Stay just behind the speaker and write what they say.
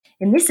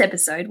In this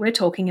episode, we're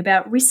talking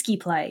about risky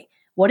play,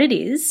 what it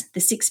is,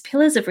 the 6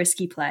 pillars of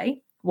risky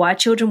play, why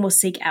children will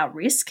seek out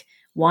risk,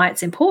 why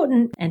it's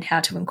important, and how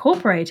to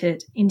incorporate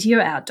it into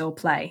your outdoor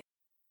play.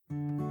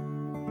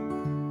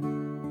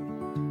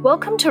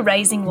 Welcome to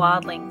Raising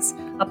Wildlings,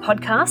 a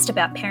podcast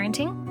about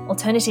parenting,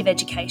 alternative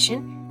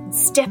education, and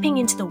stepping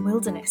into the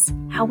wilderness,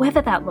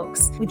 however that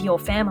looks, with your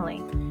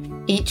family.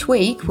 Each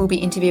week, we'll be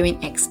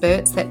interviewing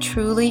experts that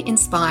truly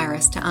inspire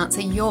us to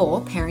answer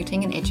your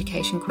parenting and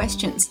education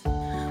questions.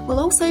 We'll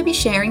also be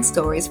sharing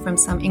stories from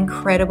some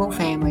incredible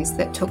families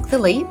that took the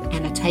leap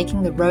and are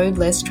taking the road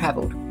less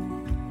travelled.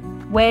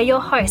 We're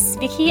your hosts,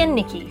 Vicky and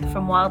Nikki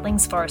from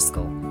Wildlings Forest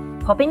School.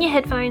 Pop in your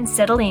headphones,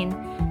 settle in,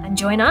 and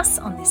join us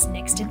on this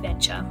next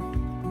adventure.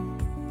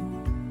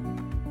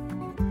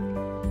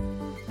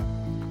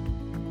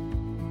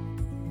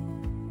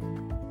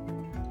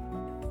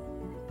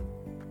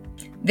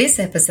 This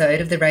episode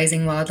of the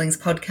Raising Wildlings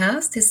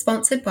podcast is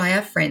sponsored by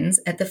our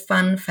friends at the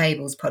Fun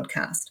Fables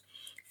podcast.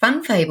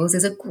 Fun Fables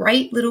is a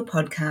great little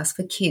podcast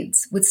for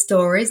kids with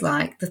stories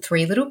like The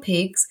Three Little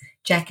Pigs,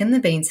 Jack and the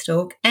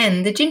Beanstalk,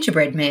 and The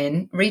Gingerbread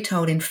Man,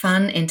 retold in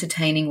fun,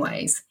 entertaining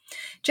ways.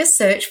 Just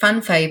search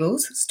Fun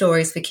Fables,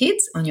 Stories for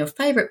Kids on your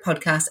favourite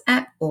podcast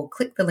app or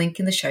click the link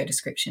in the show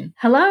description.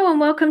 Hello and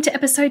welcome to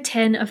episode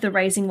 10 of the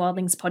Raising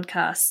Wildlings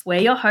podcast. We're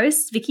your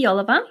hosts, Vicky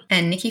Oliver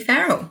and Nikki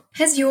Farrell.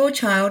 Has your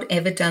child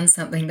ever done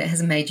something that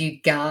has made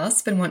you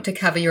gasp and want to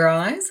cover your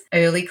eyes?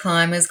 Early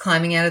climbers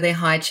climbing out of their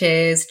high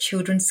chairs,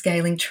 children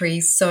scaling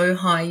trees so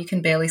high you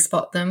can barely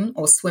spot them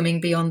or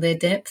swimming beyond their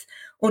depth,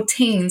 or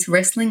teens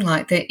wrestling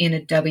like they're in a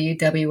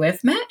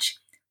WWF match?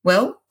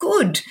 Well,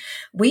 good.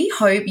 We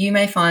hope you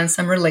may find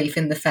some relief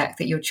in the fact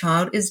that your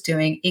child is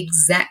doing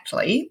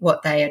exactly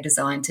what they are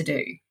designed to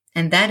do,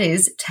 and that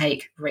is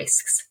take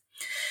risks.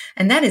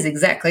 And that is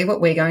exactly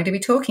what we're going to be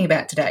talking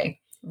about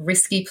today,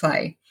 risky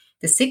play.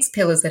 The 6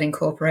 pillars that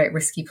incorporate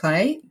risky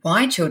play,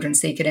 why children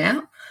seek it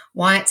out,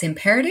 why it's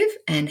imperative,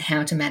 and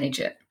how to manage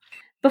it.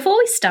 Before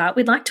we start,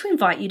 we'd like to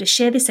invite you to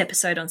share this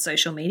episode on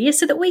social media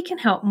so that we can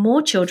help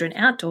more children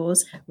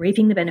outdoors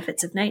reaping the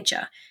benefits of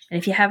nature. And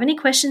if you have any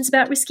questions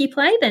about risky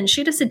play, then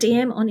shoot us a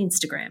DM on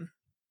Instagram.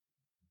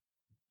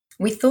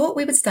 We thought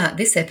we would start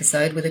this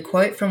episode with a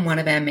quote from one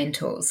of our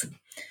mentors.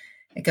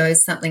 It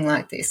goes something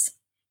like this.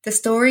 The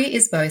story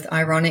is both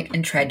ironic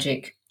and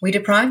tragic. We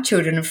deprive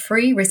children of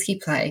free, risky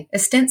play,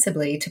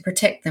 ostensibly to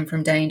protect them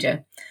from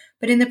danger.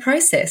 But in the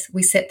process,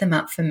 we set them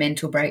up for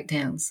mental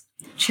breakdowns.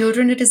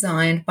 Children are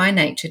designed by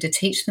nature to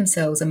teach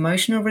themselves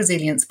emotional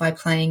resilience by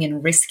playing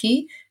in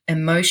risky,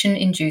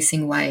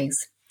 emotion-inducing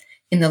ways.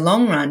 In the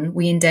long run,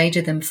 we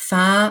endanger them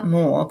far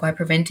more by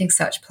preventing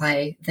such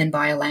play than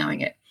by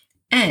allowing it.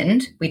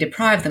 And we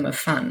deprive them of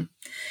fun.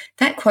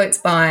 That quote's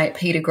by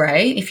Peter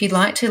Gray. If you'd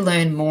like to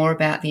learn more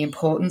about the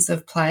importance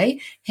of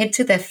play, head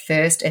to the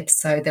first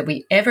episode that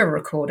we ever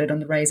recorded on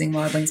the Raising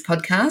Wildlings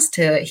podcast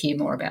to hear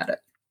more about it.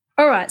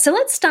 All right, so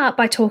let's start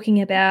by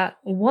talking about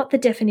what the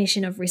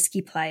definition of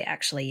risky play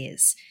actually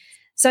is.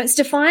 So it's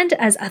defined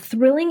as a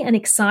thrilling and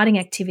exciting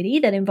activity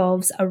that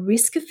involves a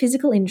risk of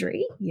physical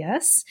injury,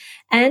 yes,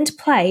 and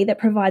play that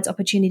provides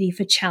opportunity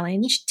for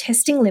challenge,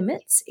 testing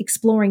limits,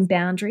 exploring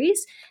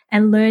boundaries,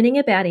 and learning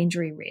about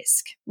injury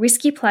risk.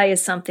 Risky play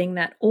is something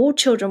that all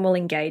children will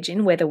engage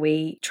in, whether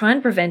we try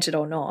and prevent it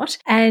or not,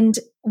 and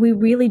we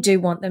really do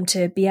want them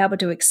to be able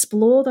to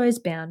explore those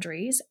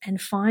boundaries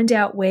and find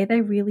out where they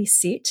really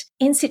sit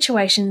in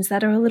situations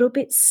that are a little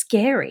bit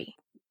scary.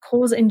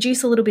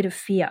 Induce a little bit of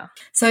fear.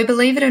 So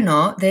believe it or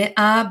not, there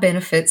are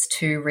benefits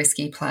to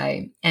risky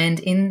play. And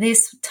in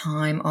this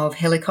time of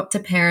helicopter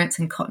parents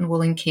and cotton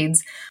wooling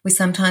kids, we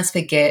sometimes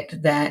forget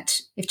that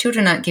if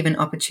children aren't given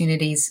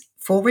opportunities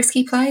for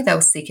risky play, they'll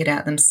seek it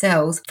out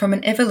themselves. From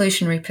an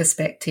evolutionary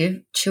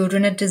perspective,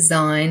 children are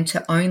designed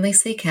to only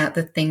seek out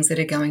the things that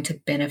are going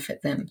to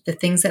benefit them, the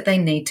things that they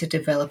need to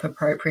develop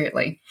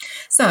appropriately.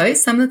 So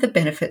some of the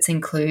benefits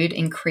include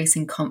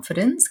increasing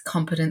confidence,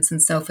 competence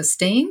and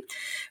self-esteem.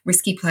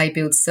 Risky play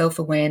builds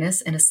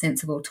self-awareness and a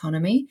sense of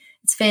autonomy.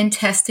 It's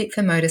fantastic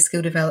for motor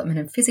skill development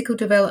and physical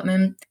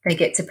development. They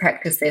get to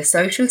practice their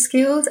social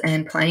skills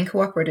and playing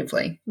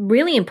cooperatively.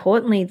 Really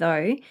importantly,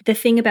 though, the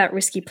thing about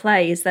risky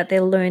play is that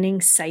they're learning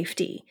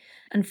safety.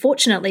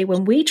 Unfortunately,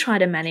 when we try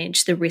to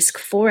manage the risk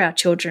for our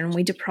children,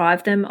 we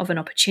deprive them of an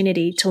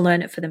opportunity to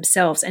learn it for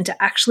themselves and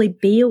to actually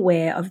be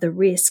aware of the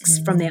risks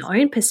from their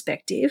own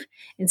perspective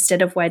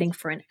instead of waiting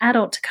for an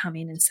adult to come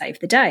in and save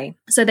the day.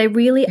 So they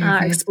really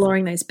are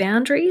exploring those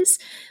boundaries,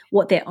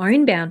 what their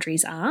own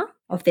boundaries are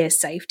of their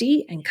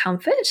safety and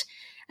comfort,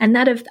 and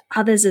that of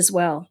others as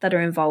well that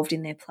are involved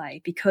in their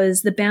play,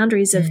 because the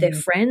boundaries of their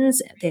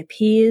friends, their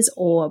peers,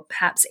 or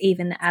perhaps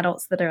even the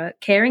adults that are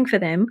caring for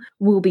them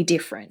will be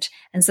different.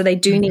 And so they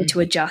do need to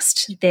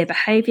adjust their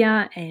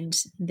behaviour and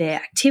their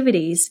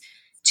activities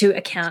to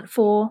account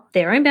for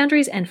their own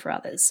boundaries and for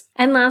others.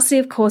 And lastly,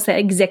 of course, their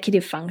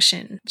executive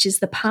function, which is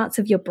the parts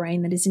of your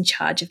brain that is in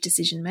charge of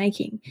decision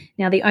making.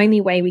 Now, the only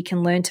way we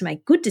can learn to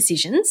make good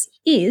decisions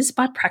is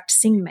by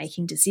practicing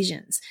making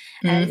decisions.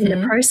 And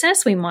in the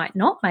process, we might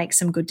not make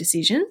some good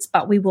decisions,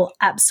 but we will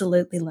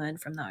absolutely learn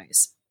from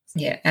those.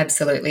 Yeah,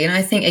 absolutely. And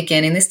I think,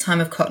 again, in this time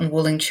of cotton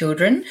wooling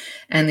children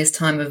and this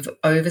time of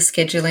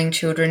overscheduling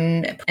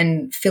children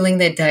and filling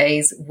their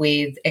days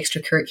with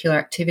extracurricular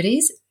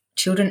activities,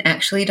 children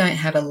actually don't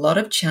have a lot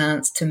of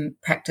chance to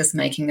practice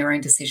making their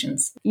own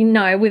decisions. You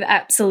know, we've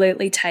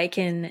absolutely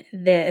taken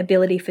the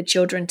ability for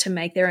children to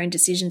make their own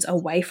decisions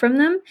away from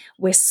them.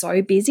 We're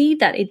so busy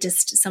that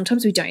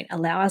sometimes we don't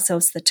allow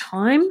ourselves the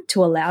time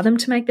to allow them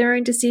to make their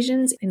own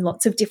decisions in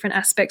lots of different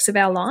aspects of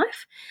our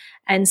life.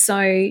 And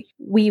so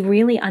we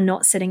really are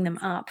not setting them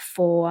up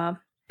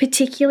for,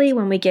 particularly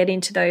when we get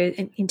into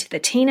the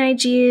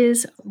teenage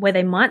years, where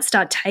they might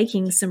start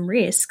taking some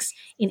risks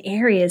in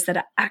areas that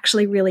are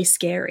actually really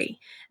scary.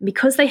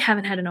 Because they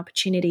haven't had an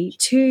opportunity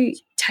to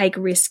take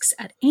risks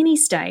at any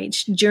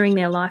stage during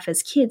their life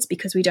as kids,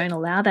 because we don't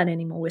allow that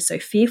anymore, we're so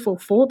fearful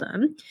for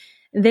them,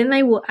 then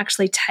they will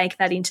actually take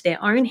that into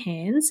their own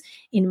hands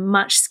in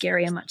much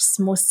scarier, much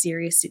more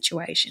serious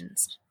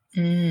situations.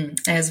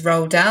 As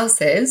Roald Dahl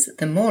says,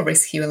 the more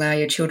risk you allow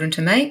your children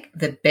to make,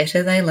 the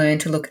better they learn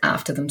to look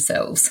after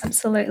themselves.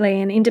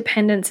 Absolutely. And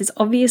independence is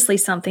obviously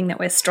something that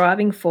we're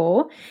striving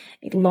for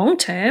long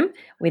term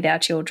with our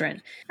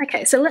children.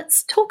 Okay, so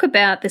let's talk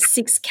about the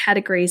 6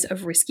 categories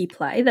of risky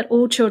play that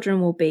all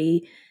children will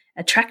be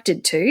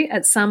attracted to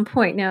at some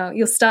point. Now,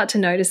 you'll start to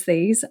notice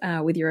these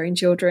with your own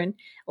children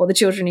or the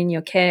children in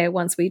your care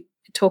once we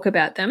talk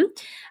about them.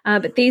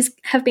 But these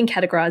have been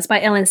categorized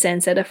by Ellen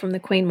Sandseter from the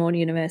Queen Maud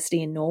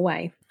University in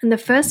Norway. And the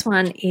first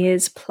one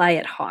is play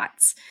at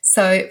heights.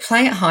 So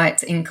play at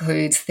heights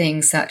includes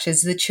things such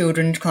as the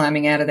children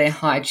climbing out of their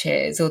high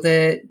chairs or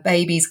the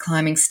babies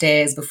climbing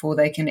stairs before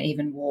they can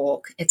even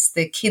walk. It's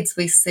the kids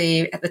we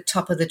see at the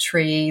top of the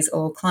trees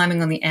or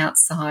climbing on the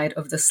outside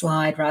of the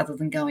slide rather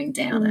than going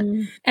down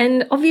it.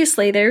 And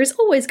obviously there is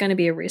always going to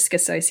be a risk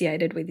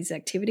associated with these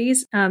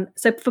activities.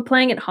 So for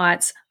playing at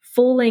heights,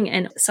 falling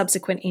and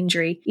subsequent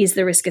injury is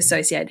the risk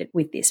associated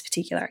with this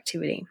particular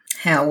activity.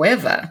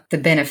 However, the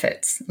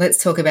benefits.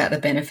 Let's talk about the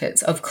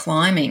benefits of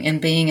climbing and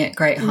being at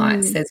great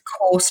heights. There's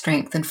core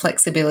strength and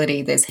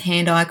flexibility. There's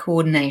hand-eye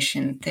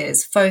coordination.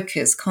 There's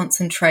focus,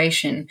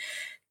 concentration.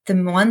 The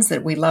ones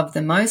that we love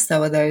the most,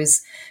 though, are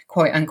those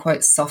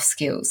quote-unquote soft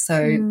skills.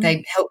 So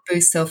they help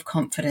boost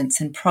self-confidence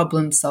and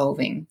problem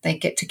solving. They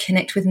get to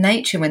connect with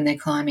nature when they're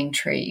climbing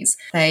trees.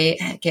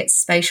 They get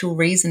spatial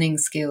reasoning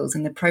skills,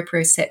 and the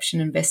proprioception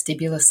and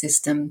vestibular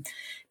system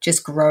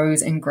just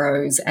grows and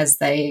grows as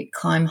they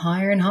climb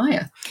higher and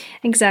higher.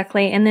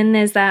 Exactly. And then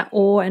there's that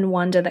awe and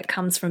wonder that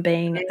comes from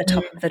being at the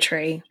top of the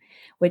tree,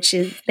 which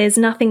is, there's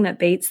nothing that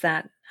beats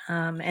that.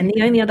 And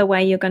the only other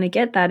way you're going to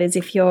get that is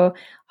if you're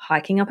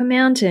hiking up a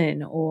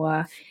mountain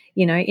or,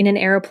 you know, in an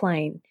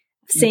aeroplane.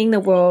 Seeing the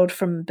world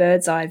from a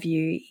bird's eye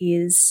view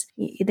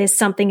there's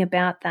something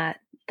about that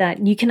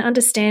you can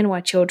understand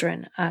why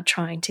children are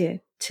trying to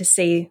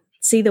see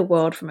the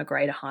world from a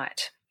greater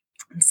height.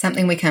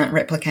 Something we can't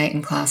replicate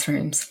in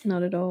classrooms.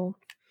 Not at all.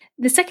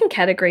 The second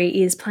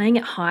category is playing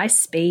at high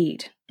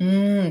speed.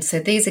 So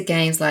these are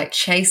games like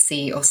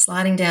chasey or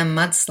sliding down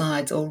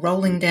mudslides or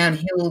rolling down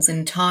hills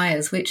and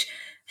tyres, which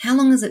how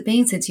long has it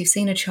been since you've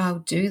seen a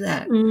child do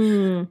that?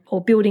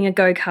 Or building a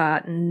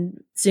go-kart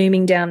and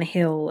zooming down the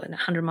hill at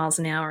 100 miles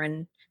an hour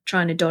and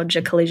trying to dodge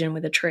a collision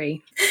with a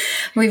tree.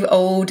 We've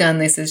all done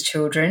this as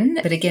children,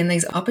 but again,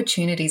 these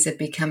opportunities are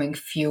becoming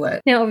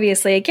fewer. Now,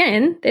 obviously,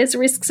 again, there's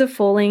risks of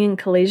falling and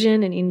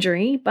collision and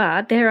injury,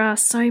 but there are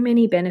so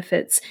many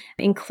benefits,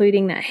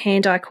 including that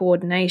hand-eye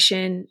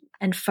coordination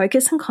and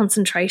focus and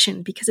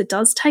concentration, because it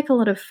does take a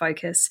lot of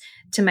focus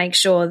to make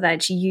sure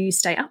that you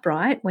stay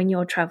upright when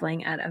you're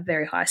traveling at a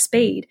very high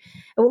speed.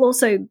 It will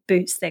also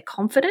boost their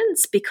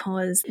confidence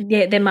because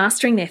they're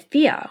mastering their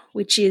fear,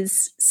 which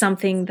is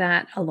something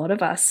that a lot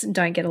of us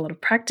don't get a lot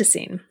of practice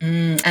in.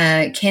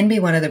 It can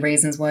be one of the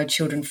reasons why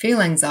children feel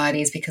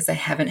anxiety is because they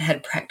haven't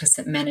had practice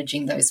at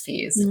managing those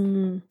fears.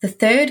 The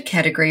third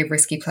category of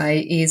risky play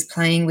is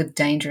playing with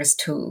dangerous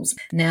tools.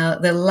 Now,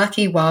 the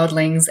lucky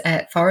wildlings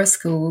at Forest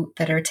School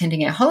that are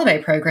attending our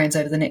holiday programs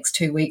over the next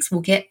 2 weeks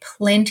will get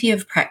plenty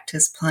of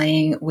practice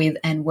playing with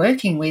and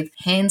working with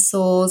hand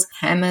saws,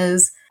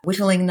 hammers,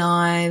 whittling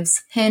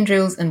knives, hand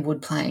drills and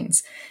wood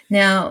planes.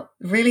 Now,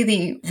 really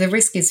the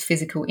risk is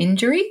physical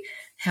injury.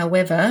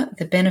 However,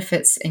 the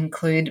benefits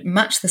include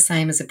much the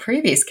same as the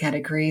previous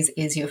categories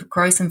is your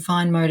gross and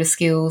fine motor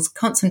skills,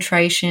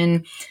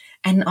 concentration,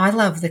 and I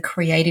love the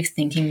creative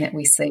thinking that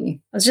we see.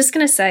 I was just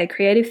going to say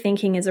creative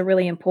thinking is a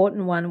really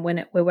important one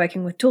when we're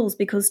working with tools,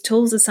 because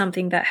tools are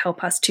something that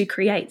help us to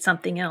create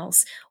something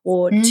else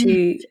or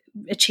to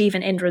achieve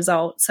an end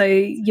result. So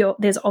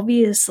there's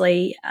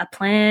obviously a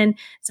plan,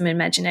 some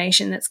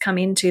imagination that's come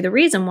into the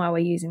reason why we're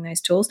using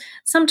those tools.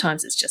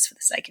 Sometimes it's just for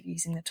the sake of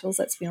using the tools,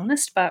 let's be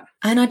honest. But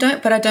I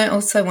don't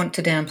also want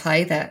to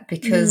downplay that,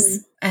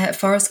 because At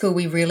Forest School,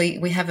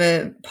 we have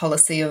a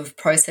policy of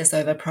process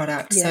over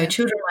product. Yeah. So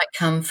children might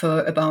come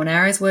for a bow and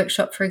arrows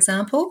workshop, for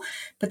example,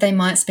 but they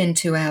might spend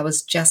 2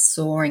 hours just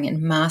sawing and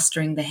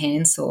mastering the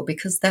handsaw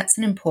because that's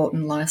an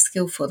important life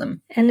skill for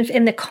them. And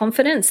the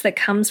confidence that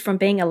comes from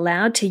being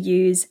allowed to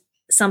use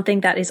something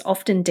that is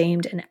often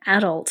deemed an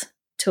adult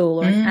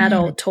tool or an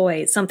adult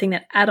toy, something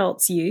that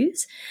adults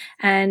use,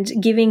 and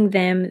giving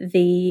them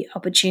the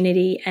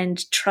opportunity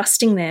and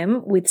trusting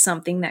them with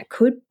something that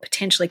could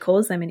potentially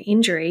cause them an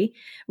injury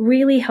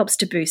really helps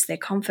to boost their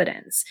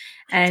confidence.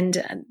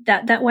 And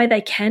that way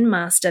they can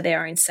master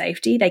their own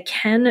safety. They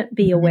can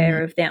be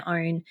aware of their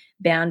own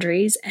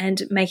boundaries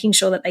and making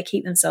sure that they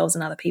keep themselves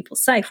and other people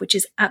safe, which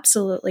is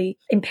absolutely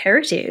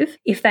imperative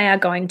if they are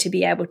going to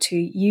be able to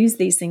use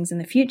these things in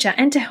the future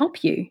and to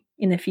help you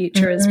in the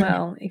future as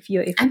well.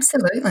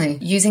 Absolutely.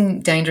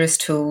 Using dangerous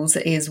tools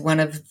is one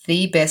of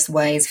the best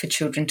ways for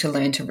children to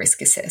learn to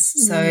risk assess.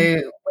 So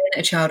when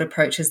a child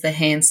approaches the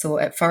handsaw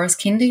at Forest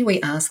Kindy, we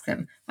ask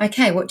them,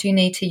 okay, what do you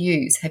need to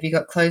use? Have you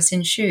got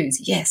closed-in shoes?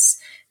 Yes.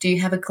 Do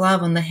you have a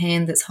glove on the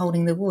hand that's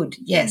holding the wood?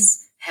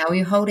 Yes. How are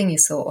you holding your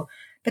saw?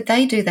 But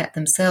they do that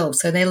themselves.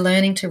 So they're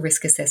learning to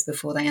risk assess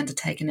before they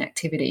undertake an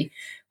activity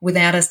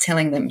without us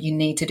telling them, you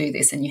need to do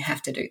this and you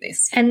have to do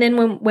this. And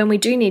then when we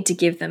do need to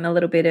give them a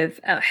little bit of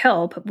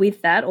help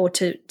with that or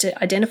to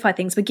identify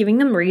things, we're giving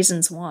them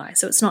reasons why.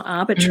 So it's not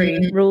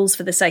arbitrary rules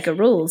for the sake of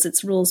rules.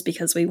 It's rules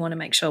because we want to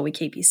make sure we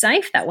keep you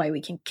safe. That way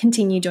we can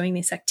continue doing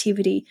this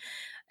activity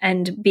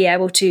and be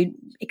able to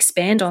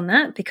expand on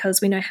that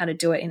because we know how to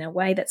do it in a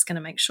way that's going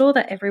to make sure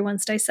that everyone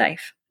stays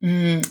safe.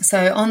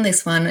 So on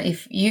this one,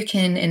 if you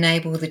can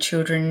enable the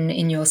children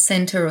in your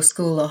centre or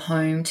school or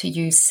home to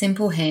use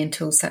simple hand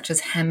tools such as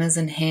hammers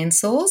and hand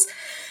saws,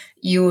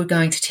 you're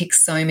going to tick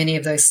so many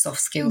of those soft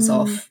skills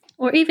off.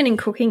 Or even in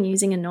cooking,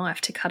 using a knife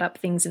to cut up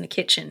things in the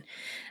kitchen.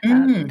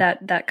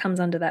 That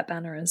comes under that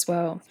banner as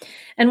well.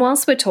 And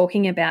whilst we're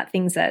talking about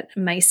things that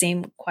may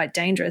seem quite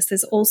dangerous,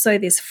 there's also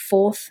this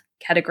fourth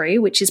category,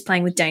 which is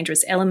playing with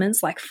dangerous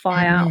elements like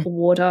fire,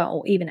 water,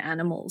 or even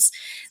animals.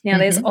 Now,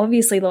 there's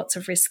obviously lots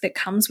of risk that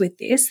comes with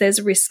this.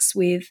 There's risks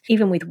with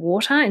even with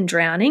water and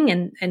drowning,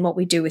 and what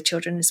we do with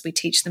children is we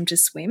teach them to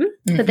swim.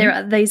 But there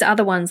are these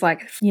other ones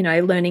like,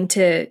 learning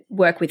to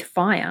work with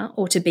fire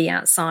or to be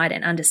outside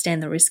and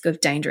understand the risk of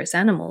dangerous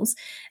animals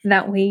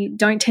that we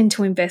don't tend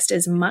to invest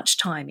as much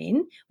time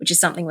in, which is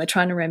something we're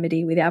trying to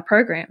remedy with our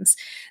programs.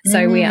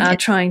 So we are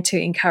trying to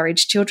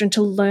encourage children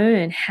to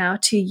learn how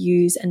to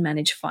use and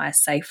manage fire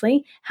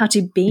safely, how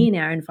to be in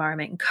our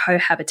environment and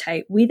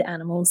cohabitate with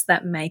animals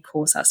that may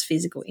cause us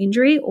physical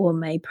injury or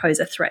may pose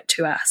a threat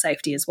to our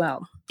safety as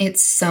well.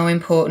 It's so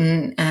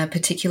important,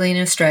 particularly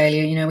in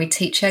Australia. We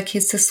teach our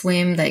kids to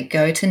swim. They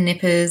go to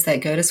nippers. They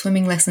go to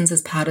swimming lessons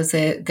as part of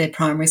their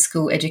primary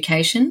school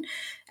education.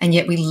 And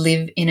yet we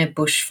live in a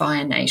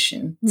bushfire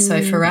nation.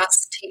 So for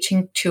us,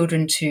 teaching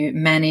children to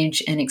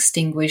manage and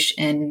extinguish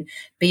and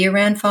be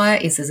around fire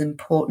is as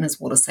important as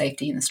water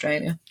safety in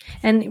Australia.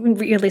 And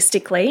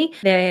realistically,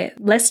 they're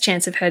less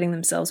chance of hurting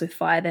themselves with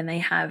fire than they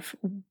have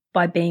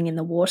by being in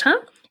the water.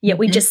 Yet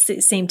we just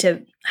seem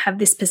to have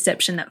this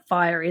perception that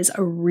fire is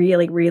a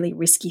really, really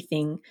risky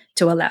thing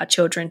to allow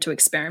children to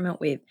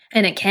experiment with.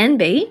 And it can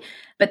be,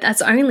 but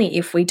that's only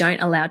if we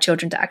don't allow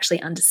children to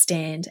actually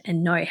understand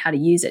and know how to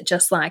use it,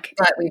 just like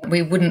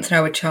we wouldn't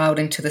throw a child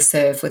into the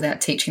surf without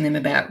teaching them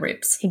about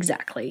rips.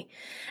 Exactly.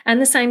 And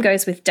the same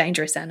goes with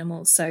dangerous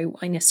animals. So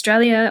in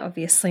Australia,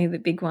 obviously the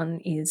big one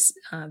is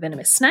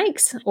venomous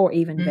snakes or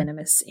even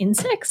venomous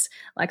insects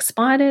like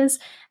spiders.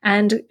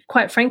 And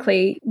quite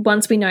frankly,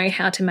 once we know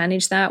how to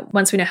manage that,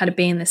 once we know how to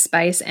be in the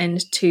space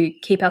and to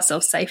keep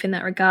ourselves safe in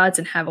that regards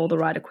and have all the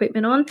right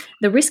equipment on,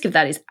 the risk of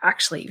that is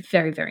actually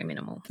very, very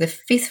minimal. The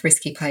fifth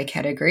risky play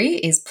category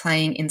is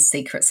playing in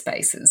secret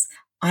spaces.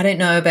 I don't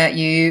know about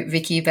you,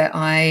 Vicky, but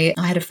I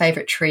had a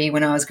favourite tree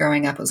when I was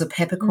growing up. It was a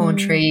peppercorn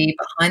tree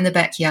behind the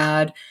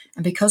backyard.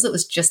 And because it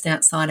was just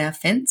outside our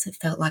fence, it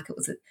felt like it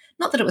was,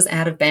 not that it was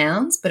out of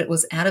bounds, but it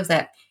was out of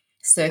that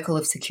circle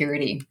of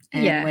security.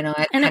 And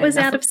it was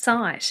out of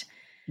sight.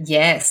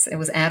 Yes, it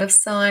was out of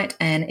sight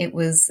and it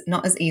was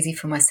not as easy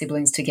for my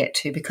siblings to get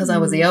to. Because I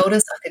was the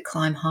oldest, I could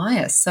climb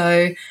higher.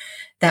 So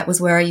that was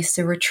where I used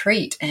to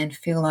retreat and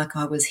feel like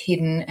I was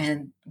hidden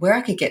and where I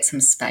could get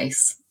some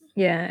space.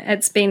 Yeah,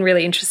 it's been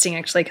really interesting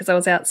actually because I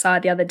was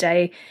outside the other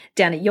day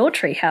down at your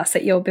tree house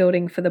that you're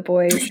building for the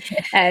boys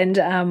and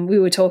we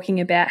were talking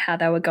about how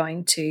they were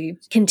going to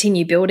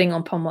continue building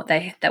upon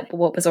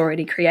what was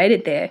already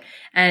created there.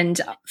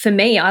 And for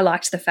me, I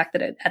liked the fact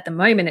that at the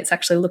moment it's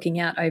actually looking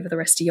out over the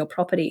rest of your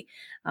property,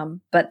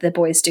 but the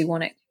boys do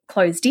want it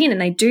closed in and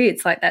they do.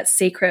 It's like that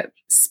secret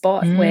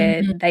spot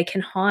where they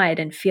can hide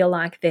and feel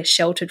like they're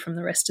sheltered from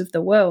the rest of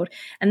the world.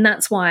 And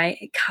that's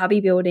why cubby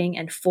building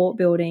and fort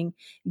building,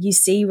 you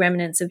see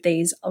remnants of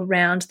these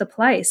around the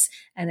place.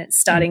 And it's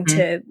starting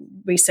to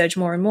research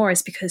more and more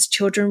is because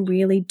children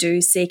really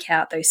do seek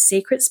out those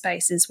secret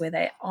spaces where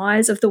their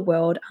eyes of the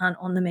world aren't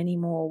on them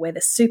anymore, where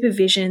the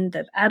supervision,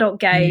 the adult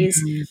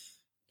gaze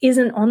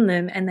isn't on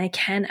them, and they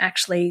can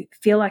actually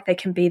feel like they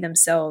can be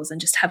themselves and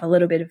just have a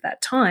little bit of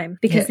that time,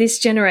 because this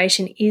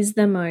generation is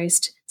the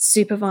most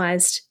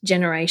supervised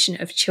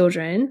generation of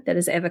children that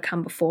has ever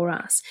come before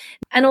us.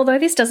 And although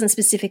this doesn't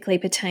specifically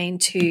pertain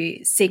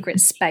to secret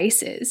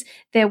spaces,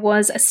 there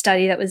was a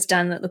study that was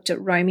done that looked at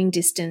roaming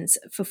distance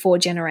for 4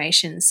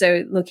 generations.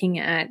 So looking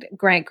at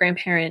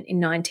great-grandparent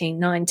in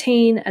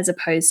 1919 as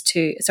opposed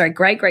to,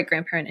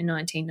 great-great-grandparent in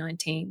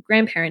 1919,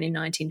 grandparent in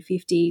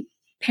 1950,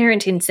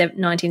 parent in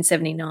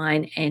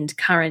 1979, and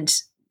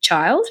current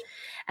child,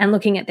 and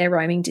looking at their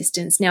roaming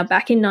distance. Now,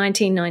 back in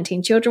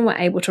 1919, children were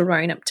able to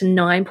roam up to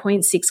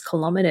 9.6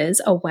 kilometres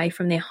away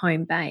from their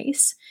home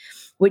base,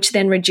 which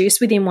then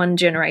reduced within one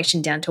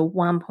generation down to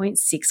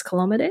 1.6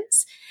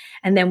 kilometres.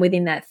 And then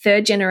within that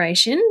third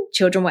generation,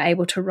 children were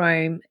able to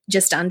roam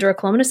just under a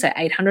kilometre, so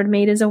 800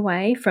 metres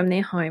away from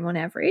their home on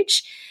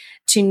average,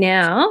 to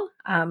now,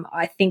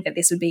 I think that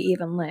this would be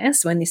even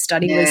less. When this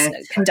study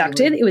was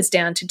conducted, it was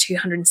down to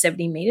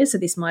 270 metres, so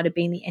this might have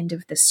been the end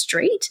of the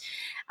street.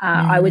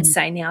 I would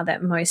say now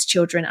that most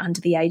children under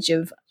the age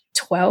of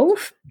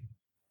 12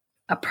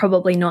 are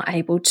probably not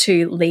able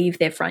to leave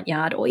their front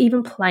yard or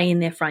even play in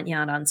their front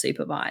yard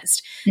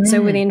unsupervised.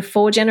 So within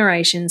 4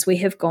 generations, we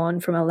have gone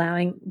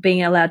from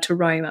being allowed to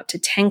roam up to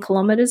 10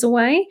 kilometres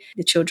away.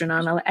 The children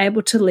aren't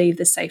able to leave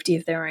the safety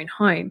of their own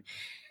home.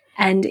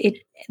 And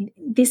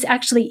this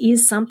actually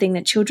is something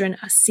that children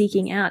are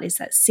seeking out, is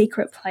that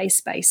secret play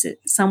space,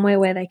 somewhere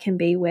where they can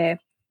be, where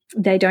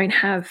they don't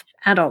have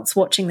adults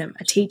watching them,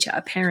 a teacher,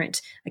 a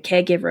parent, a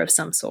caregiver of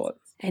some sort.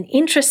 And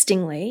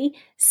interestingly,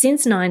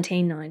 since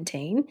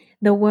 1919,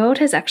 the world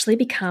has actually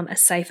become a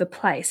safer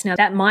place. Now,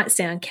 that might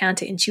sound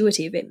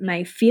counterintuitive. It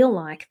may feel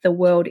like the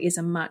world is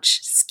a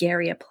much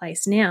scarier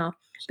place now,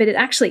 but it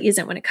actually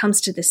isn't when it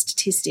comes to the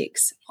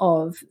statistics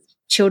of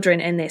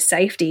children and their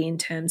safety in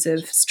terms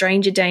of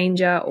stranger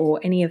danger or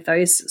any of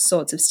those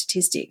sorts of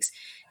statistics.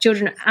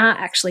 Children are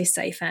actually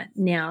safer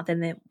now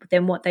than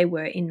what they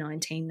were in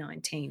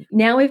 1919.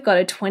 Now we've got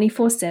a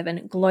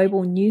 24/7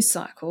 global news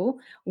cycle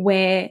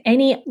where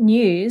any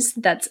news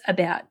that's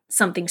about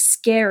something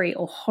scary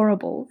or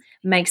horrible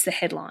makes the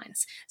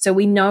headlines. So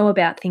we know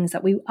about things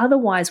that we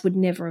otherwise would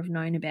never have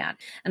known about.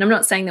 And I'm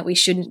not saying that we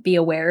shouldn't be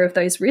aware of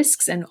those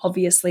risks, and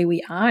obviously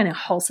we are, and our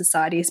whole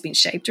society has been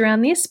shaped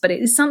around this, but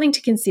it is something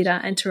to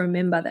consider and to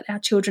remember that our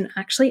children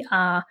actually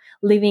are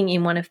living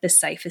in one of the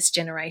safest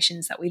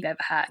generations that we've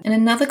ever had. And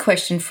another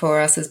question for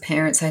us as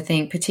parents, I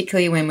think,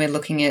 particularly when we're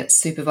looking at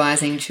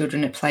supervising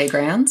children at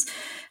playgrounds,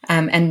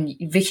 and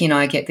Vicky and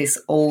I get this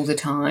all the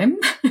time,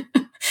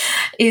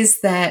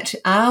 is that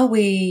are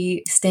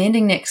we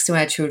standing next to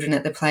our children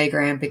at the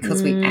playground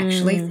because we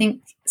actually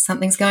think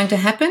something's going to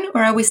happen,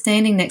 or are we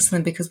standing next to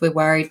them because we're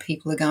worried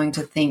people are going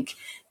to think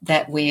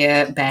that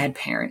we're bad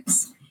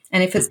parents?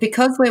 And if it's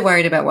because we're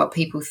worried about what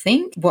people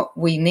think, what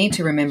we need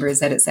to remember is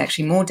that it's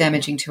actually more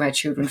damaging to our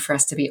children for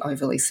us to be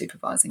overly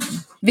supervising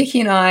them. Vicky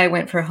and I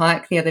went for a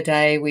hike the other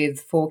day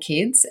with 4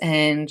 kids,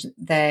 and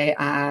they're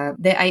 8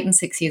 and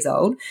 6 years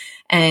old,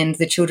 and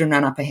the children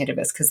run up ahead of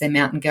us because they're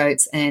mountain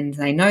goats and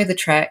they know the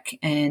track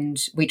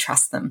and we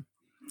trust them.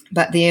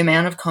 But the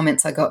amount of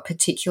comments I got,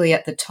 particularly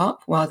at the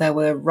top while they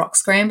were rock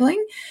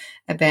scrambling,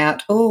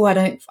 about, I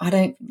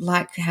don't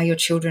like how your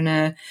children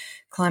are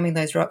climbing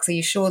those rocks. Are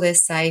you sure they're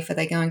safe? Are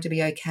they going to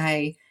be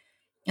okay?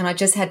 And I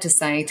just had to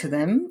say to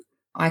them,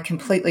 I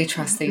completely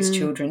trust these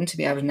children to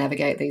be able to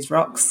navigate these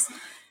rocks.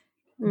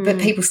 But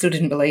people still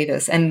didn't believe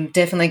us, and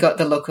definitely got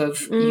the look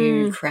of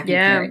you crappy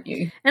parent,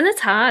 you. And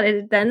it's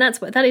hard.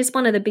 That is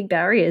one of the big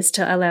barriers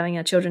to allowing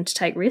our children to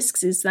take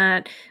risks, is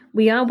that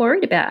we are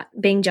worried about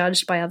being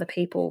judged by other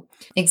people.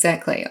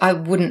 Exactly. I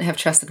wouldn't have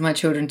trusted my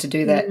children to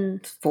do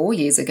that 4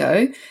 years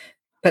ago,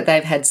 but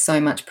they've had so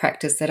much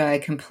practice that I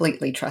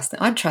completely trust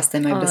them. I'd trust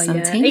them over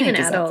some teenagers. Even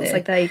adults,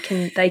 like they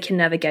can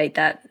navigate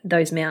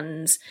those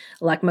mountains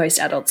like most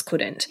adults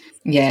couldn't.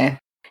 Yeah.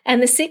 And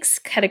the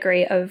 6th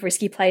category of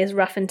risky play is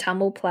rough and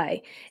tumble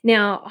play.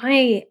 Now,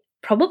 I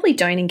probably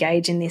don't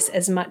engage in this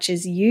as much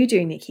as you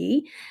do,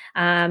 Nikki.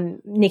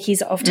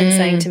 Nikki's often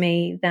saying to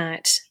me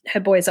that her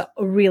boys are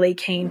really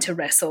keen to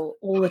wrestle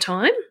all the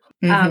time.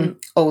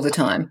 All the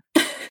time.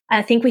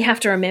 I think we have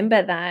to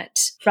remember that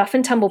rough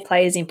and tumble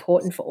play is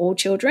important for all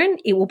children.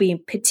 It will be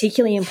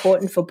particularly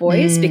important for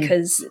boys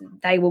because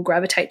they will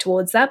gravitate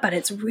towards that, but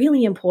it's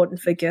really important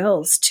for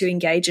girls to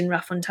engage in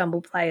rough and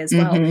tumble play as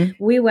well.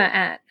 We were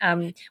at,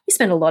 we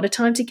spent a lot of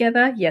time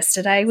together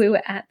yesterday. We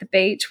were at the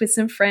beach with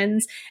some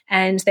friends,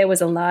 and there was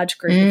a large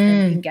group of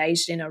them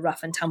engaged in a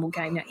rough and tumble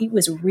game. Now, it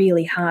was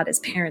really hard as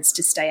parents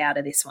to stay out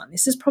of this one.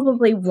 This is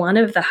probably one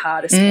of the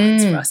hardest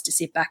ones for us to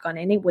sit back on,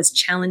 and it was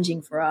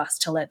challenging for us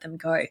to let them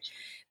go.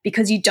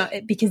 Because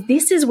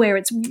this is where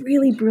it's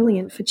really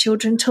brilliant for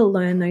children to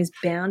learn those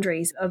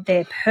boundaries of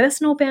their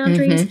personal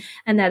boundaries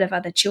and that of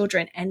other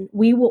children. And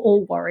we were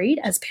all worried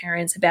as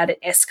parents about it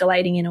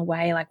escalating in a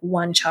way like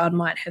one child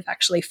might have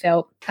actually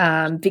felt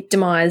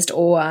victimized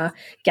or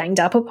ganged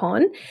up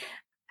upon.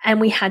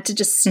 And we had to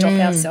just stop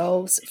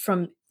ourselves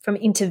from from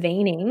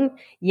intervening.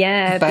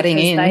 Yeah, Butting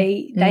because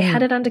in. they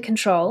had it under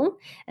control,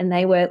 and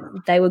they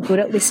were good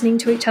at listening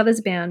to each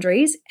other's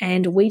boundaries,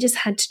 and we just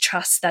had to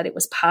trust that it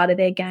was part of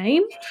their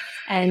game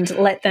and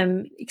let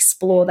them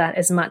explore that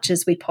as much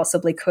as we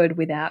possibly could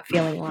without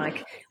feeling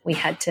like we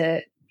had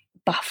to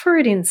buffer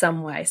it in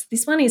some ways.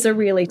 This one is a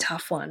really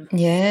tough one.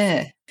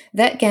 Yeah.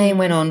 That game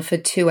went on for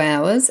 2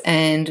 hours,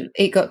 and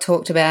it got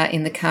talked about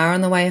in the car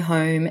on the way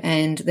home,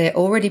 and they're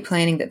already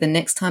planning that the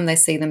next time they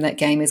see them, that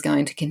game is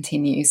going to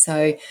continue.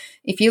 So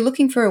if you're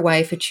looking for a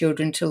way for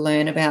children to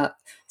learn about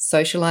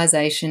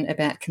socialization,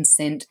 about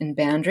consent and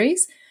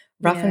boundaries,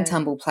 rough and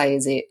tumble play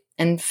is it.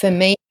 And for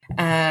me,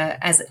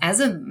 as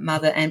a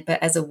mother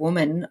but as a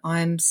woman,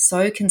 I'm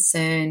so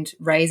concerned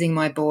raising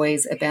my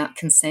boys about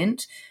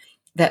consent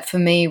that for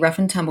me, rough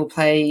and tumble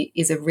play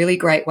is a really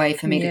great way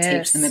for me to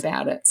teach them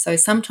about it. So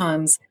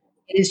sometimes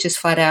it is just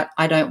flat out,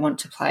 I don't want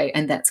to play,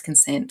 and that's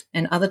consent.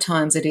 And other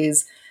times it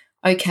is,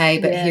 okay,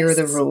 but here are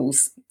the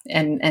rules,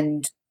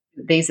 and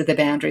these are the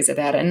boundaries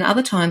about it. And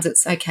other times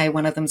it's, okay,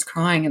 one of them's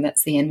crying and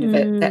that's the end of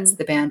it. That's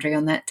the boundary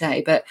on that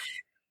day. But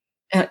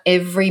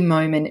every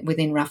moment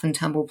within rough and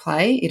tumble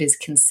play, it is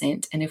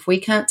consent. And if we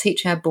can't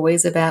teach our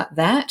boys about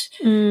that,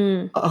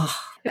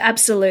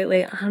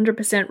 Absolutely,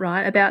 100%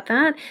 right about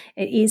that.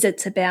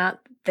 It's about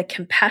the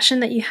compassion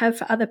that you have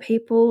for other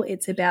people.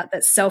 It's about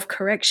that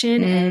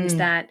self-correction and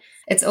that.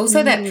 It's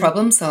also that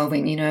problem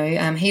solving,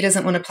 he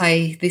doesn't want to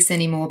play this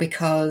anymore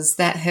because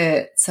that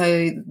hurt.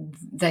 So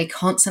they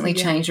constantly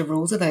change the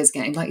rules of those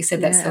games. Like you said,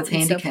 that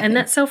self-handicapping. And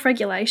that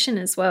self-regulation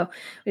as well,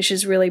 which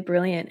is really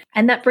brilliant.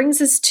 And that brings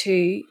us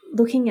to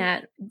looking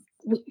at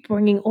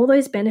bringing all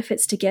those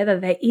benefits together.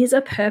 There is a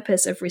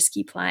purpose of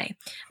risky play.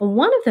 And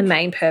one of the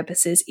main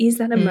purposes is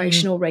that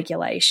emotional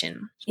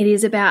regulation. It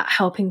is about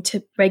helping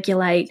to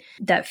regulate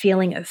that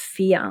feeling of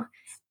fear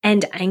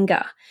and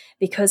anger,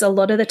 because a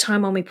lot of the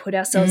time when we put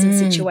ourselves in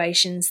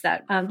situations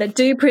that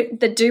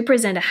do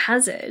present a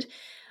hazard,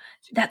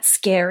 that's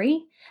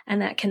scary,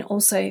 and that can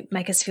also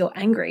make us feel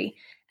angry.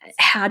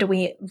 How do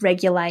we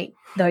regulate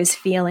those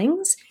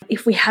feelings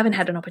if we haven't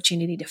had an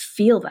opportunity to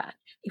feel that?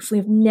 If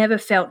we've never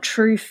felt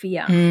true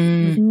fear,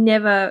 we've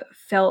never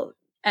felt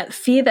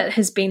fear that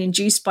has been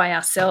induced by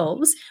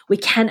ourselves, we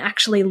can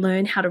actually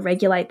learn how to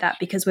regulate that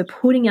because we're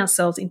putting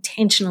ourselves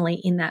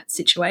intentionally in that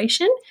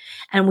situation,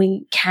 and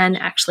we can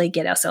actually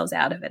get ourselves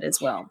out of it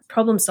as well,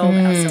 problem solve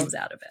ourselves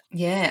out of it.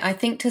 Yeah, I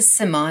think to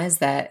surmise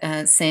that,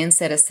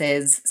 Sandsetter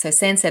says, so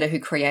Sandsetter, who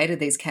created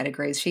these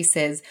categories, she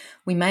says,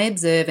 we may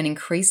observe an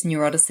increased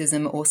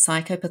neuroticism or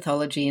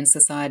psychopathology in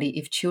society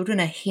if children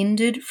are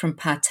hindered from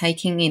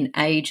partaking in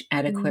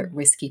age-adequate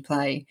risky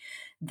play.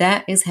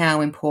 That is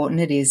how important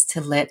it is to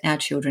let our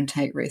children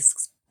take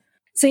risks.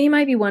 So you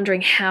may be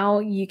wondering how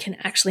you can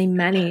actually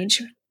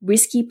manage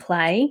risky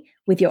play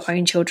with your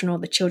own children or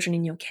the children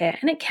in your care.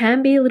 And it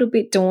can be a little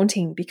bit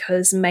daunting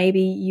because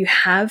maybe you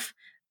have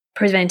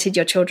prevented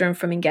your children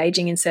from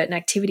engaging in certain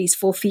activities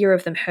for fear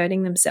of them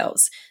hurting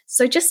themselves.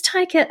 So just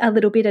take it a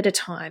little bit at a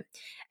time.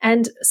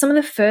 And some of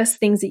the first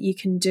things that you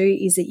can do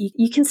is that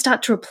you can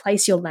start to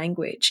replace your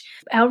language.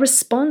 Our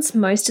response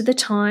most of the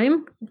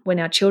time when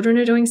our children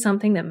are doing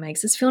something that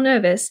makes us feel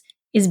nervous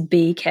is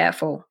be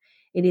careful.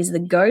 It is the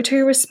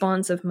go-to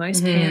response of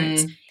most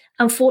parents.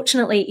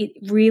 Unfortunately,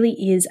 it really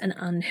is an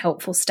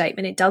unhelpful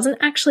statement. It doesn't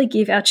actually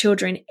give our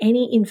children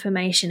any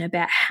information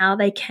about how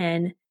they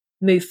can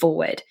move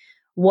forward,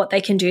 what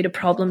they can do to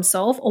problem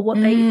solve, or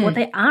what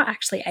they are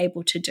actually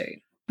able to do.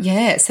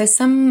 Yeah, so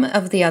some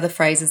of the other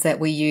phrases that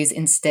we use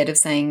instead of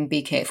saying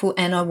be careful,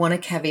 and I want to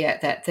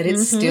caveat that it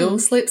still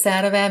slips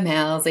out of our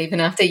mouths even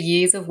after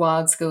years of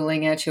wild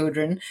schooling our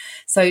children.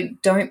 So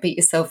don't beat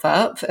yourself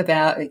up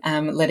about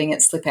letting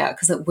it slip out,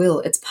 because it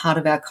will. It's part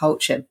of our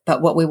culture.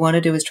 But what we want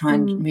to do is try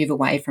and move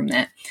away from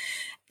that.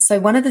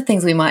 So one of the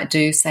things we might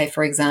do, say,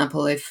 for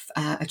example, if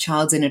a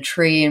child's in a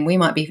tree and we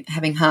might be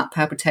having heart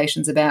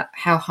palpitations about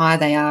how high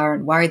they are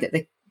and worried that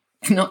they're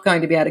not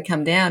going to be able to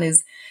come down,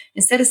 is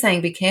instead of saying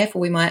be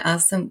careful, we might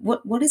ask them,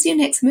 what is your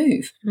next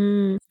move?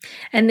 And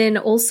then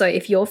also,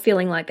 if you're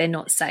feeling like they're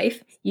not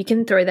safe, you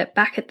can throw that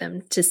back at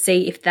them to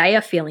see if they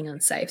are feeling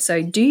unsafe.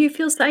 So do you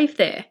feel safe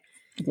there?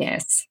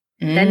 Yes.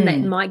 Then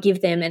that might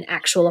give them an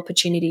actual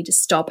opportunity to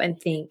stop and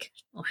think,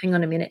 oh, hang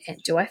on a minute,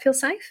 do I feel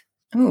safe?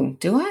 Oh,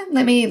 do I?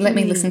 Let me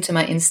listen to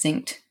my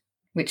instinct,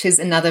 which is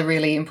another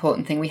really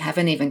important thing we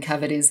haven't even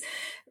covered, is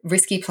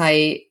risky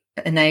play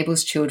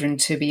enables children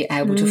to be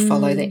able to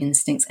follow their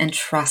instincts and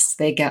trust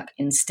their gut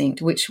instinct,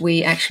 which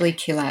we actually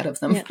kill out of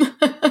them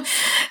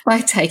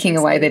by taking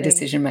away their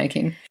decision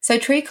making. So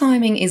tree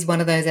climbing is one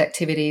of those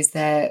activities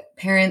that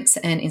parents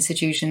and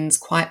institutions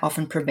quite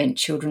often prevent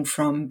children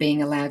from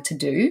being allowed to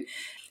do.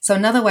 So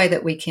another way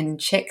that we can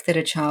check that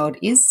a child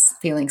is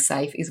feeling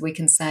safe is we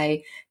can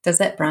say, does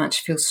that branch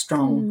feel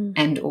strong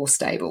and or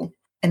stable?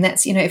 And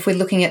that's, if we're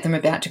looking at them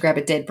about to grab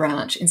a dead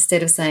branch,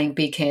 instead of saying,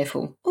 be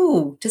careful,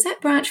 oh, does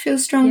that branch feel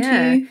strong to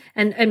you?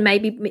 And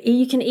maybe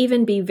you can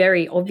even be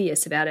very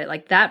obvious about it.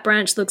 Like, that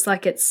branch looks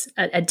like it's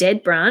a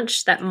dead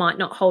branch that might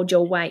not hold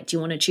your weight. Do you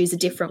want to choose a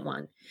different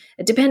one?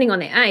 depending on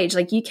their age,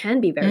 like you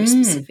can be very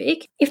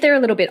specific. If they're a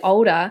little bit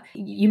older,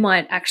 you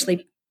might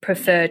actually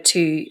prefer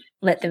to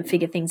let them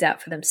figure things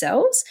out for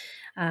themselves.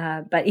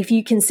 But if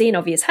you can see an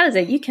obvious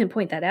hazard, you can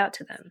point that out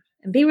to them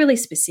and be really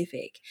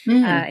specific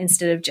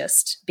instead of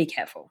just be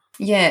careful.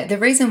 Yeah, the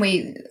reason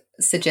we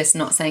suggest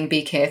not saying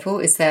be careful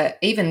is that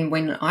even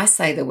when I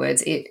say the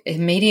words, it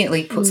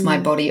immediately puts my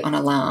body on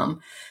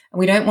alarm. And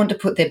we don't want to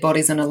put their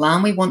bodies on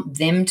alarm. We want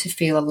them to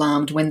feel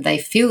alarmed when they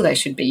feel they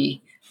should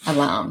be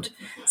alarmed.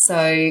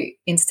 So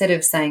instead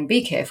of saying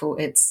be careful,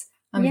 it's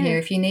I'm here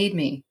if you need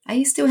me. Are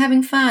you still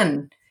having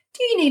fun?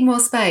 Do you need more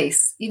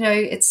space? You know,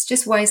 it's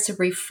just ways to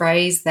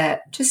rephrase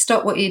that. Just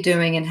stop what you're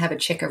doing and have a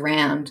check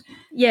around.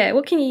 Yeah,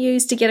 what can you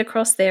use to get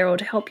across there or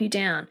to help you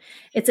down?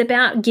 It's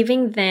about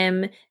giving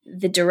them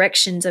the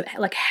directions of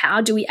like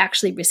how do we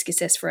actually risk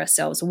assess for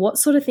ourselves? What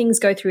sort of things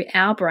go through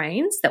our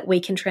brains that we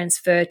can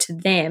transfer to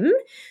them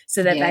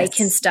so that they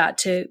can start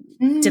to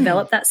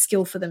develop that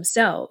skill for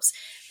themselves?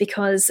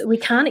 Because we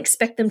can't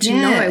expect them to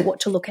know what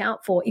to look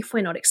out for if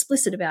we're not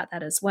explicit about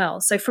that as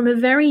well. So from a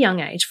very young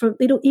age, from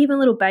even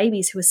little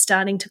babies who are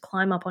starting to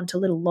climb up onto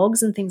little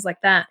logs and things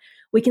like that,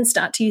 we can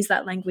start to use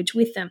that language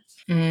with them.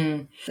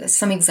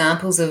 Some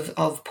examples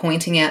of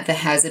pointing out the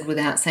hazard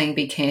without saying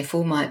be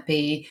careful might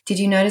be, did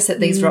you notice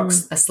that these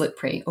rocks are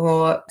slippery?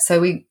 Or so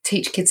we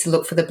teach kids to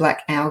look for the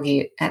black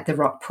algae at the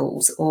rock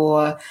pools.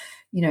 Or,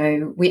 you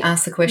know, we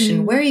ask the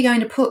question, where are you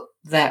going to put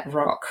that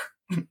rock?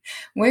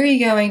 Where are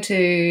you going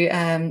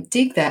to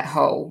dig that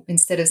hole?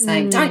 Instead of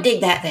saying, don't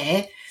dig that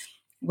there,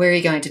 where are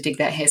you going to dig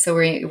that here? So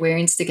we're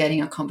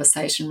instigating a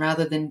conversation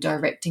rather than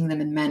directing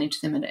them and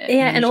manage them.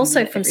 And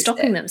also from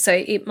stopping them. So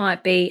it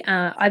might be,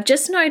 I've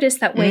just noticed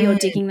that where you're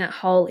digging that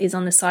hole is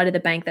on the side of the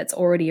bank that's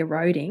already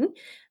eroding.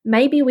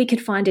 Maybe we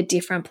could find a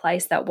different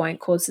place that won't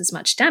cause as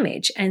much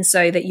damage. And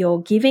so that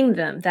you're giving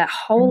them that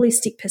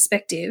holistic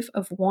perspective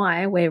of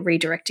why we're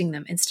redirecting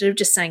them instead of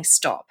just saying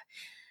stop.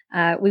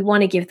 We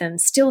want to give them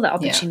still the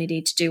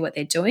opportunity to do what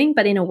they're doing,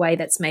 but in a way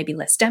that's maybe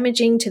less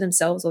damaging to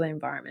themselves or their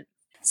environment.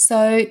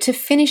 So to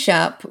finish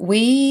up,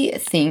 we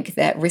think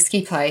that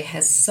risky play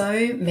has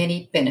so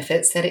many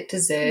benefits that it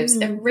deserves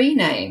a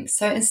rename.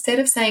 So instead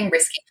of saying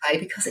risky play,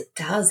 because it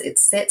does, it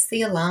sets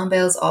the alarm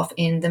bells off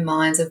in the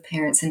minds of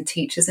parents and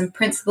teachers and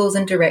principals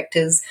and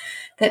directors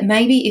that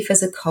maybe if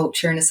as a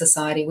culture and a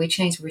society we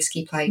change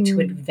risky play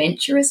to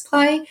adventurous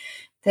play,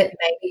 that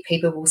maybe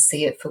people will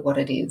see it for what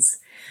it is.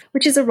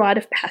 Which is a rite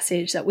of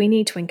passage that we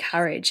need to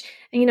encourage.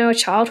 And, you know, a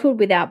childhood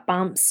without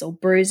bumps or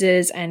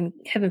bruises and,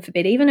 heaven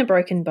forbid, even a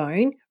broken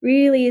bone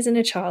really isn't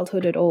a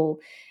childhood at all.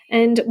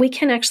 And we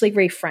can actually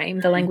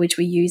reframe the language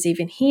we use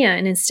even here.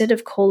 And instead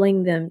of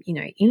calling them, you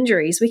know,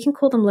 injuries, we can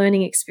call them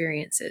learning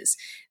experiences,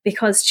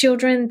 because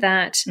children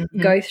that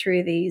go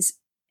through these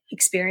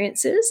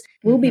experiences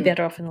will be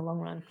better off in the long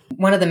run.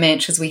 One of the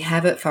mantras we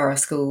have at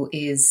Forest School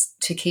is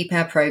to keep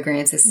our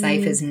programs as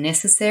safe as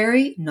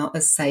necessary, not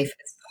as safe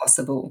as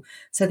possible.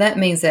 So that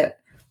means that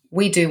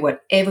we do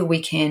whatever we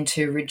can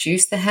to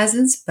reduce the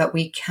hazards, but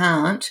we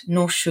can't,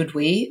 nor should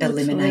we,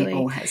 eliminate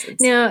all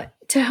hazards. Now,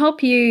 to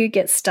help you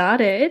get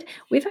started,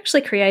 we've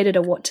actually created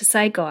a what to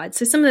say guide.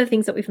 So some of the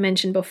things that we've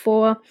mentioned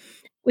before,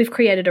 we've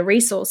created a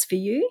resource for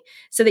you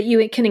so that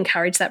you can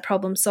encourage that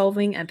problem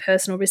solving and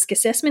personal risk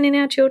assessment in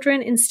our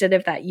children instead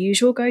of that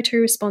usual go-to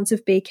response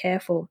of be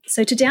careful.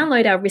 So to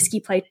download our risky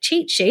play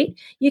cheat sheet,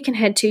 you can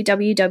head to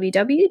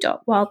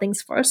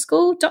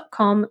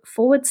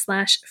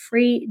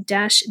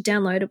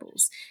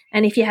www.wildlingsforestschool.com/free-downloadables.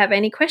 And if you have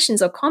any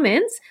questions or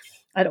comments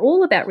at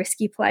all about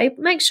risky play,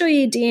 make sure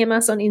you DM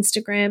us on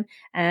Instagram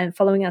and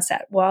following us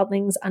at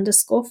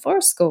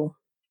wildlings_forestschool.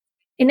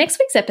 In next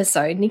week's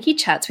episode, Nikki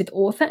chats with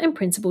author and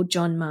principal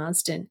John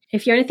Marsden.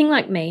 If you're anything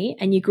like me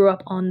and you grew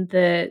up on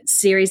the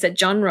series that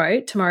John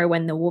wrote, Tomorrow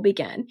When the War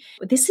Began,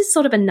 this is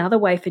sort of another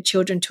way for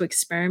children to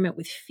experiment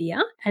with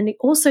fear and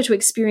also to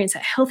experience a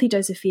healthy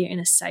dose of fear in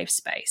a safe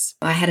space.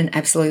 I had an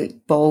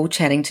absolute ball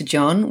chatting to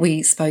John.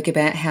 We spoke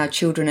about how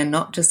children are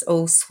not just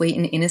all sweet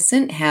and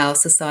innocent, how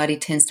society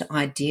tends to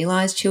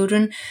idealise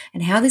children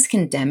and how this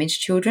can damage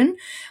children.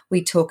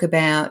 We talk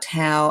about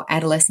how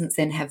adolescents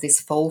then have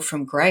this fall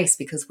from grace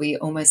because we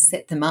almost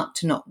set them up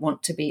to not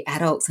want to be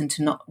adults and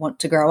to not want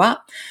to grow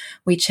up.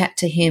 We chat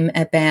to him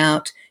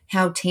about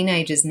how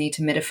teenagers need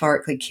to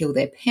metaphorically kill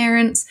their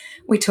parents.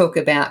 We talk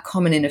about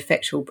common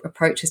ineffectual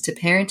approaches to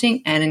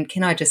parenting. And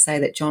can I just say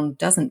that John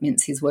doesn't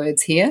mince his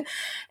words here.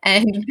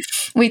 And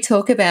we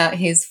talk about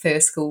his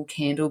first school,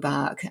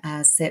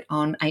 Candlebark, set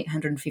on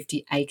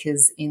 850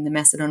 acres in the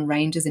Macedon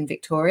Ranges in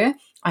Victoria.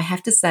 I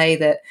have to say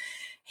that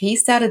he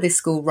started this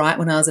school right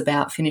when I was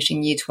about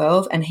finishing year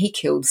 12 and he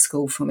killed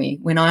school for me.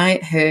 When I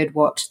heard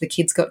what the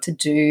kids got to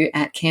do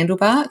at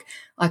Candlebark,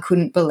 I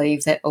couldn't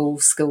believe that all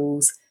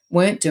schools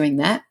weren't doing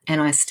that,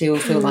 and I still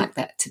feel like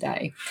that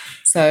today.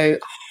 So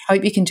I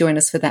hope you can join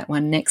us for that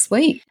one next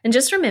week. And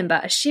just remember,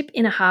 a ship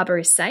in a harbour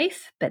is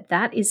safe, but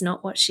that is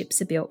not what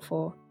ships are built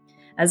for.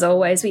 As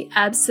always, we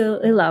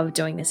absolutely love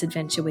doing this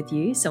adventure with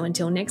you. So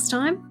until next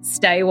time,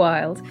 stay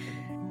wild.